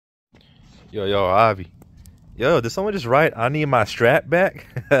Yo, Avi. Yo, did someone just write, I need my strap back?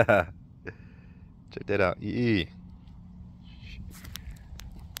 Check that out. Yeah.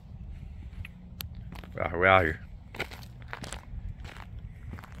 We're out here.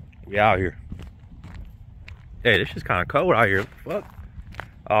 We out here. Hey, this is kind of cold out here. Fuck.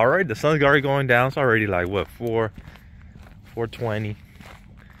 Alright, the sun's already going down. It's already like, what, 4:20.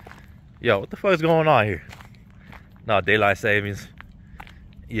 Yo, what the fuck is going on here? No, daylight savings.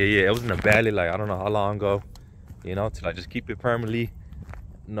 Yeah, it was in the valley, like, I don't know how long ago. You know, to like just keep it permanently.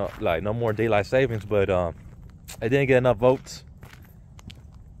 No, like, no more daylight savings, but it didn't get enough votes.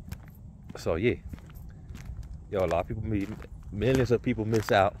 So, yeah. Yo, a lot of people, millions of people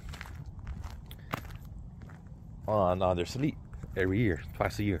miss out on their sleep every year,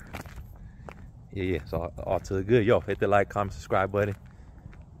 twice a year. Yeah, so all to the good. Yo, hit the like, comment, subscribe button.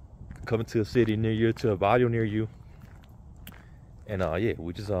 Coming to a city near you, to a video near you. And yeah,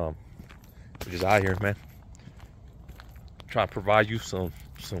 we just out here, man. Trying to provide you some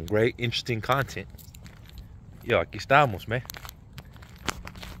great, interesting content. Yo, aquí estamos, man.